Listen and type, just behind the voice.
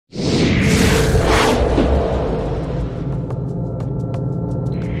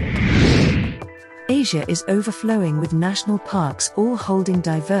Asia is overflowing with national parks, all holding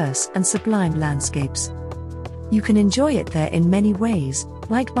diverse and sublime landscapes. You can enjoy it there in many ways,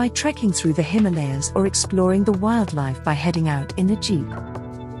 like by trekking through the Himalayas or exploring the wildlife by heading out in a jeep.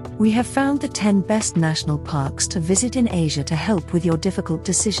 We have found the 10 best national parks to visit in Asia to help with your difficult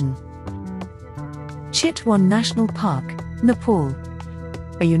decision. Chitwan National Park, Nepal.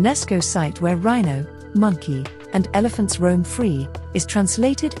 A UNESCO site where rhino, monkey, and elephants roam free, is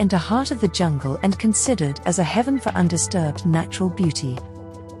translated into heart of the jungle and considered as a heaven for undisturbed natural beauty.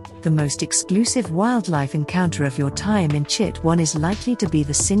 The most exclusive wildlife encounter of your time in Chitwan is likely to be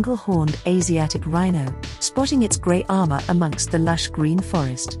the single-horned Asiatic rhino, spotting its grey armor amongst the lush green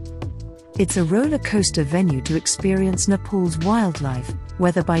forest. It's a roller coaster venue to experience Nepal's wildlife,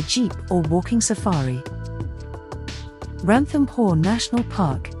 whether by jeep or walking safari. Ranthambore National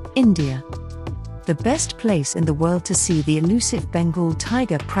Park, India. The best place in the world to see the elusive Bengal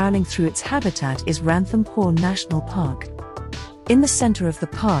tiger prowling through its habitat is Ranthambore National Park. In the center of the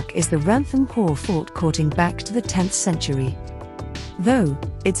park is the Ranthambore Fort courting back to the 10th century. Though,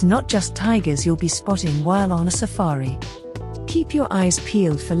 it's not just tigers you'll be spotting while on a safari. Keep your eyes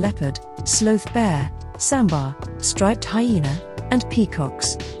peeled for leopard, sloth bear, sambar, striped hyena, and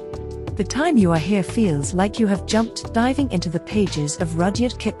peacocks. The time you are here feels like you have jumped diving into the pages of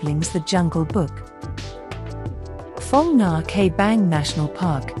Rudyard Kipling's The Jungle Book. Phong Nha Ke Bang National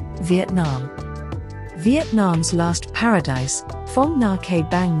Park, Vietnam. Vietnam's last paradise, Phong Nha Ke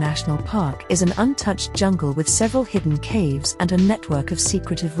Bang National Park is an untouched jungle with several hidden caves and a network of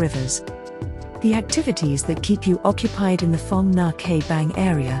secretive rivers. The activities that keep you occupied in the Phong Nha Ke Bang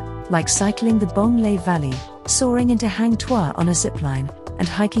area, like cycling the Bong Lay Valley, soaring into Hang Tuah on a zipline, and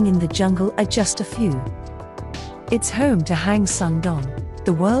hiking in the jungle are just a few. It's home to Hang Son Doong,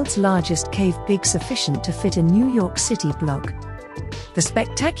 the world's largest cave, big sufficient to fit a New York City block. The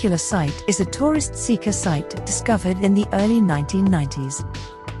spectacular site is a tourist seeker site discovered in the early 1990s.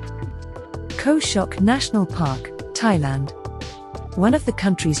 Ko Sok National Park, Thailand. One of the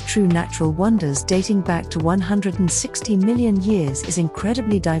country's true natural wonders dating back to 160 million years is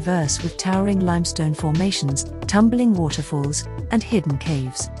incredibly diverse with towering limestone formations, tumbling waterfalls, and hidden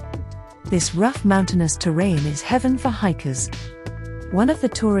caves. This rough mountainous terrain is heaven for hikers. One of the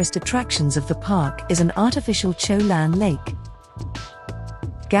tourist attractions of the park is an artificial Cholan Lake.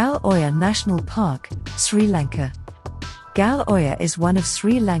 Gal Oya National Park, Sri Lanka. Gal Oya is one of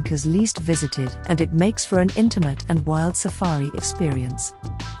Sri Lanka's least visited, and it makes for an intimate and wild safari experience.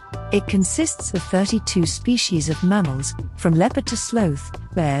 It consists of 32 species of mammals, from leopard to sloth,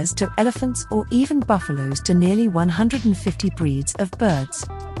 bears to elephants or even buffaloes to nearly 150 breeds of birds.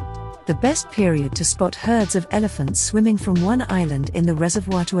 The best period to spot herds of elephants swimming from one island in the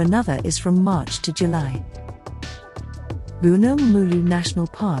reservoir to another is from March to July. Gunung Mulu National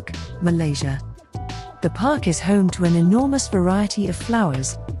Park, Malaysia. The park is home to an enormous variety of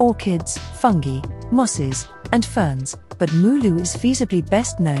flowers, orchids, fungi, mosses, and ferns, but Mulu is feasibly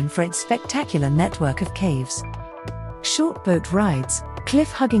best known for its spectacular network of caves. Short boat rides,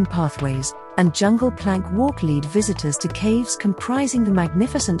 cliff-hugging pathways, and jungle plank walk lead visitors to caves comprising the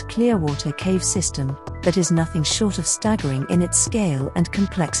magnificent Clearwater Cave system that is nothing short of staggering in its scale and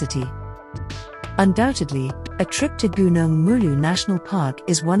complexity. Undoubtedly, a trip to Gunung Mulu National Park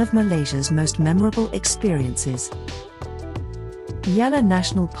is one of Malaysia's most memorable experiences. Yala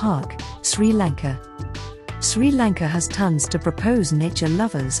National Park, Sri Lanka. Sri Lanka has tons to propose nature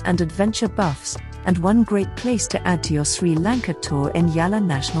lovers and adventure buffs, and one great place to add to your Sri Lanka tour in Yala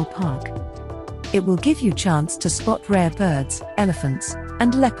National Park. It will give you chance to spot rare birds, elephants,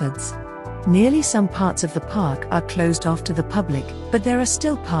 and leopards. Nearly some parts of the park are closed off to the public, but there are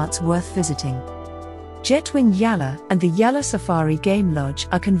still parts worth visiting. Jetwing Yala and the Yala Safari Game Lodge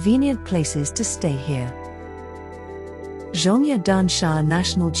are convenient places to stay here. Zhongye Dansha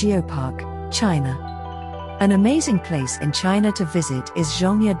National Geopark, China. An amazing place in China to visit is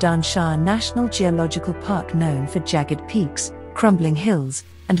Zhongye Dansha National Geological Park, known for jagged peaks, crumbling hills,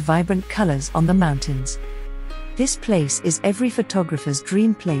 and vibrant colors on the mountains. This place is every photographer's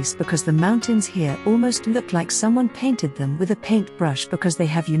dream place because the mountains here almost look like someone painted them with a paintbrush because they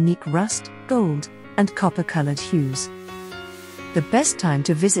have unique rust, gold, and copper-colored hues. The best time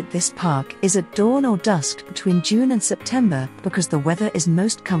to visit this park is at dawn or dusk between June and September because the weather is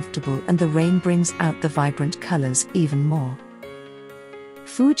most comfortable and the rain brings out the vibrant colors even more.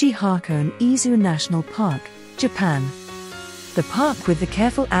 Fuji Hakone Izu National Park, Japan. The park with the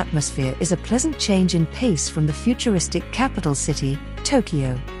careful atmosphere is a pleasant change in pace from the futuristic capital city,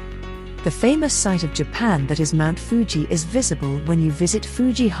 Tokyo. The famous site of Japan that is Mount Fuji is visible when you visit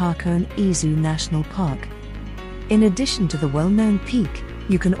Fuji Hakone Izu National Park. In addition to the well-known peak,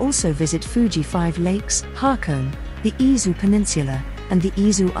 You can also visit Fuji 5 Lakes, Hakone, the Izu Peninsula, and the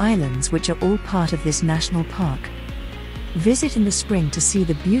Izu Islands, which are all part of this national park. Visit in the spring to see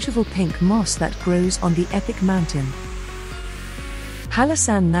the beautiful pink moss that grows on the epic mountain.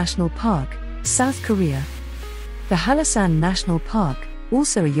 Hallasan National Park, South Korea. The Hallasan National Park,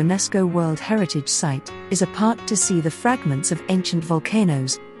 also a UNESCO World Heritage Site, is a park to see the fragments of ancient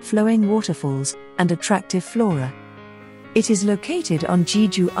volcanoes, flowing waterfalls, and attractive flora. It is located on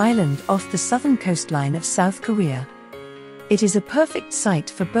Jeju Island off the southern coastline of South Korea. It is a perfect site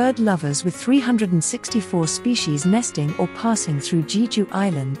for bird lovers with 364 species nesting or passing through Jeju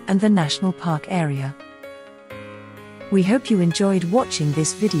Island and the national park area. We hope you enjoyed watching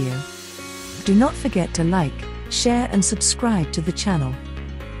this video. Do not forget to like, share and subscribe to the channel.